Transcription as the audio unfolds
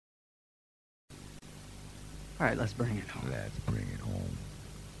All right, let's bring it home. Let's bring it home.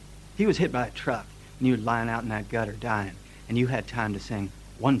 He was hit by a truck, and you were lying out in that gutter dying, and you had time to sing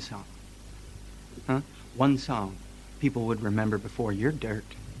one song. Huh? One song people would remember before your dirt.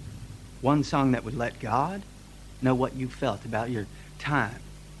 One song that would let God know what you felt about your time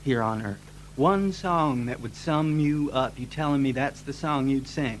here on earth. One song that would sum you up. You telling me that's the song you'd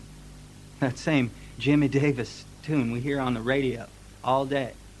sing. That same Jimmy Davis tune we hear on the radio all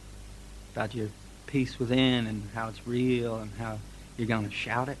day about your peace within and how it's real and how you're going to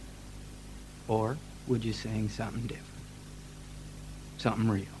shout it. Or would you sing something different? Something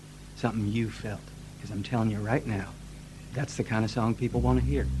real. Something you felt. Because I'm telling you right now, that's the kind of song people want to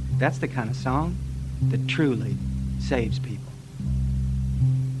hear. That's the kind of song that truly saves people.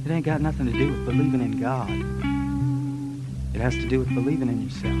 It ain't got nothing to do with believing in God. It has to do with believing in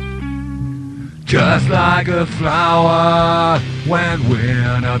yourself. Just like a flower when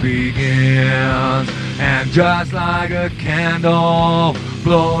winter begins, and just like a candle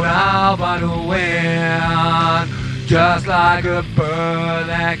blown out by the wind, just like a bird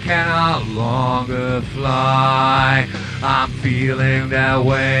that cannot longer fly, I'm feeling that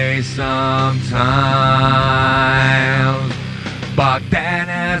way sometimes. But then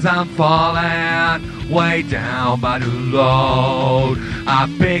as I'm falling way down by the road, I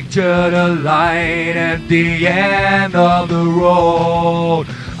picture the light at the end of the road.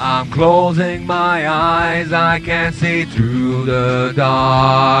 I'm closing my eyes, I can see through the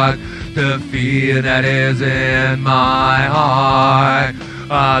dark the fear that is in my heart.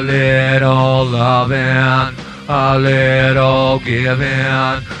 A little loving, a little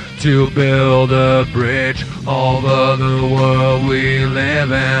giving, to build a bridge over the world we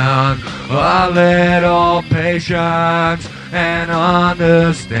live in. A little patience and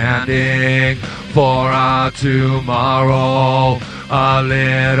understanding for our tomorrow. A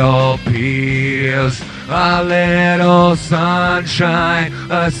little peace, a little sunshine,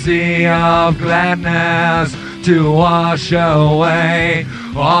 a sea of gladness to wash away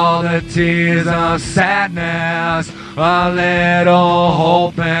all the tears of sadness. A little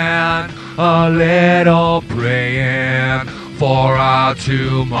hoping, a little praying for our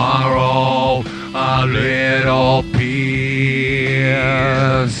tomorrow. A little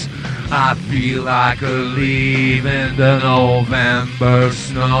peace. I feel like a leaf in the November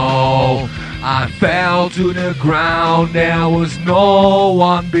snow. I fell to the ground, there was no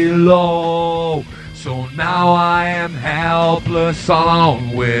one below. So now I am helpless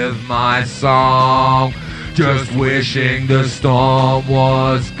along with my song, just wishing the storm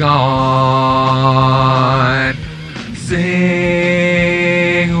was gone.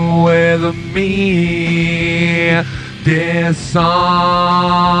 Sing with me this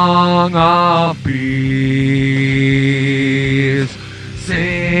song of peace.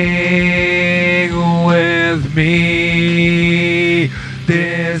 Sing with me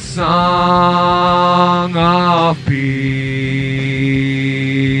this song of peace.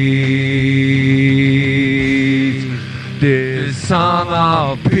 This song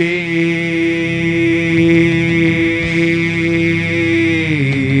of peace.